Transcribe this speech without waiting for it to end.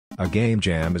A game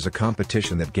jam is a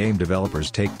competition that game developers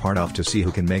take part of to see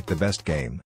who can make the best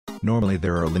game. Normally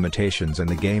there are limitations and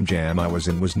the game jam I was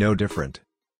in was no different.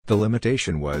 The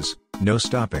limitation was, no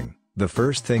stopping. The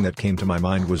first thing that came to my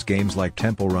mind was games like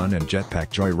Temple Run and Jetpack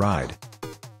Joyride.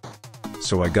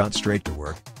 So I got straight to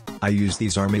work. I used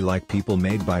these army-like people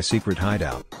made by Secret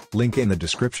Hideout, link in the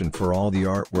description for all the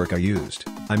artwork I used.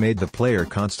 I made the player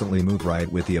constantly move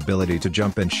right with the ability to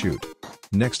jump and shoot.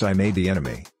 Next I made the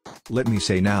enemy. Let me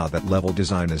say now that level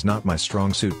design is not my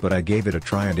strong suit, but I gave it a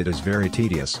try and it is very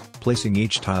tedious, placing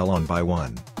each tile on by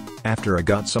one. After I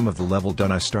got some of the level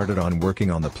done I started on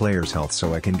working on the player's health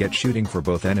so I can get shooting for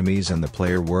both enemies and the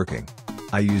player working.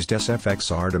 I used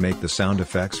SFXR to make the sound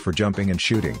effects for jumping and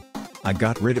shooting. I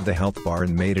got rid of the health bar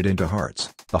and made it into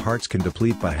hearts. The hearts can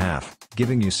deplete by half,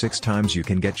 giving you 6 times you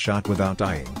can get shot without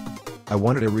dying. I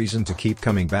wanted a reason to keep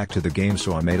coming back to the game,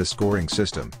 so I made a scoring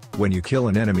system. When you kill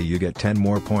an enemy you get 10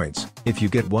 more points. If you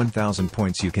get 1000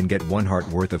 points you can get 1 heart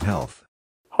worth of health.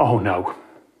 Oh no.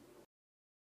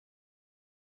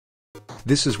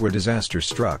 This is where disaster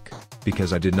struck.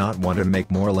 Because I did not want to make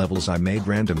more levels I made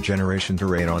random generation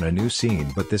terrain on a new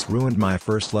scene, but this ruined my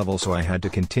first level so I had to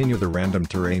continue the random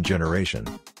terrain generation.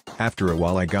 After a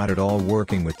while I got it all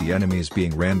working with the enemies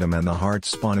being random and the hearts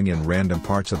spawning in random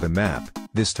parts of the map.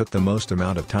 This took the most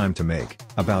amount of time to make,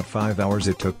 about 5 hours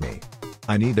it took me.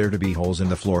 I need there to be holes in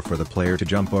the floor for the player to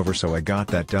jump over, so I got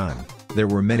that done. There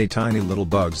were many tiny little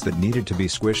bugs that needed to be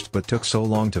squished but took so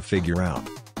long to figure out.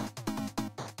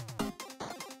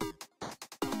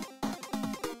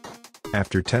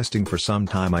 After testing for some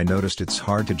time I noticed it's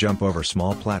hard to jump over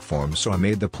small platforms, so I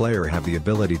made the player have the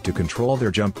ability to control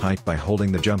their jump height by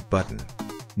holding the jump button.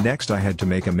 Next I had to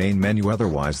make a main menu,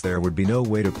 otherwise there would be no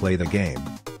way to play the game.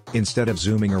 Instead of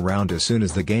zooming around as soon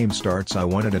as the game starts I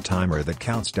wanted a timer that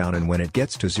counts down, and when it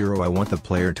gets to 0 I want the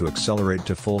player to accelerate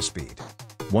to full speed.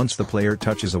 Once the player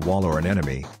touches a wall or an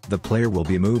enemy, the player will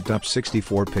be moved up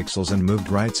 64 pixels and moved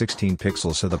right 16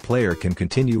 pixels so the player can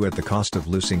continue at the cost of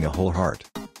losing a whole heart.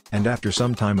 And after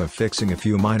some time of fixing a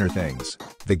few minor things,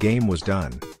 the game was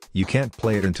done. You can't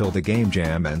play it until the game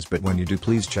jam ends, but when you do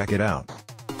please check it out.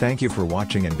 Thank you for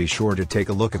watching and be sure to take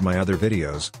a look at my other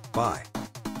videos. Bye.